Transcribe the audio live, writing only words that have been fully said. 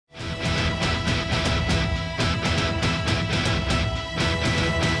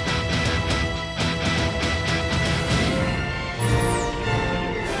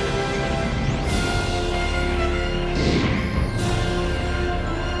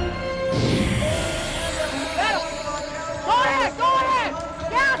Go ahead! Go ahead!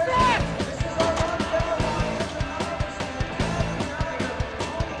 Gas it!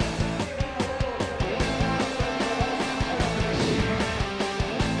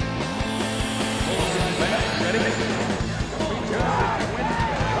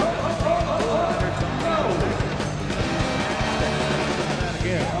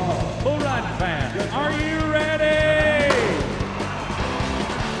 Bull Run fans, are you ready?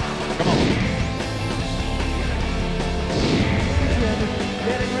 Come on.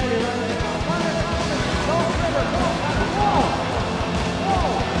 Getting ready,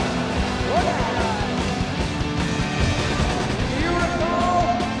 Do you recall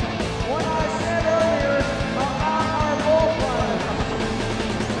what I said earlier about our bull runners?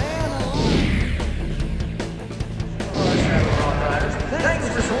 Thanks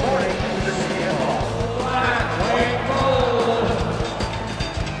for supporting the CMO. Flatweight Bowl.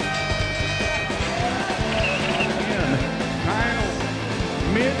 Again, kind of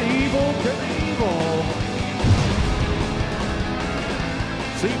medieval to evil.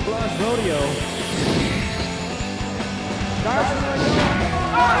 C+ Rodeo.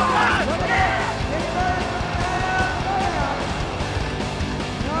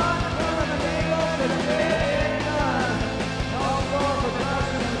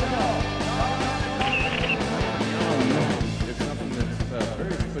 It's something that's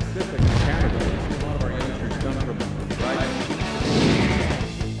very specific to Canada. We see a lot of our youngsters come from right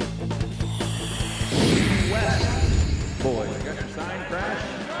west. Boys, you got your sign crash?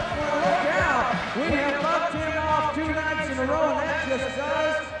 Look out! We have bucked him off 2 nights in a row, and that just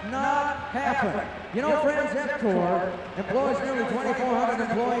does not happen. You know, friends, EPCOR employs nearly 2,400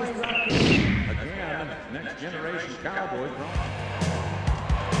 employees. Again, next generation cowboys.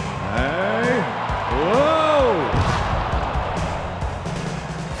 Hey! Whoa!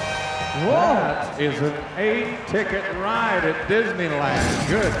 That is an 8-ticket ride at Disneyland.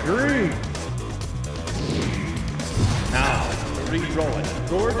 Good grief. Now, re-rolling.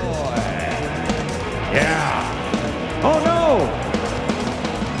 Gordon. Yeah. Oh, no!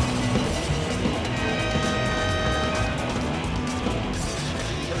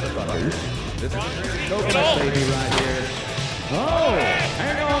 This is coconut baby right here. Oh,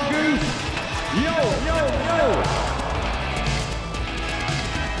 hang on, Goose. Yo, yo, yo.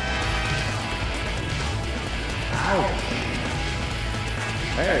 Ouch.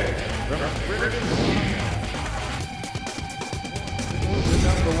 Hey, from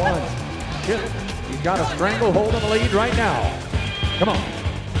number 1. Shit, he's got a stranglehold on the lead right now. Come on.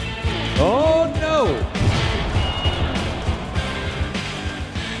 Oh, no.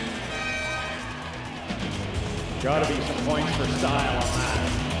 Gotta be some points for style on that.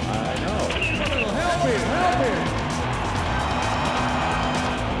 I know. Help him, help him.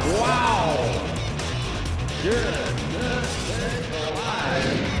 Wow. Good.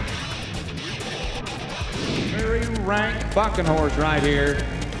 Very rank bucking horse right here.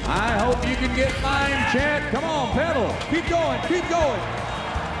 I hope you can get mine, Chet. Come on, pedal. Keep going, keep going.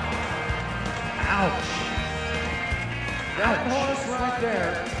 Ouch. That horse right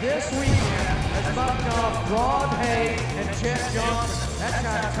there, this weekend, has bucked off Broad Hay and Chet Johnson. That's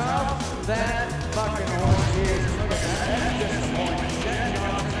how tough that bucking horse is. Look at that. That's disappointing. Chet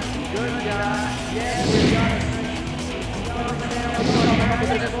Johnson, good guy. Yeah, we got to understand what's going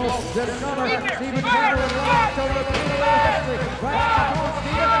on this summer. Stephen Carter and Rock to repeat a little history. Right now, come on,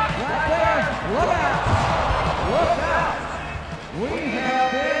 Stephen. Right there. Look out. Look out. We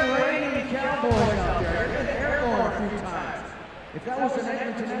have been raining cowboys out there. They've been airborne a few times. If that was an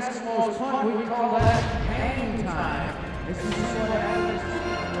Edmonton Eskimos punt, we'd call that hang time. This is what happens.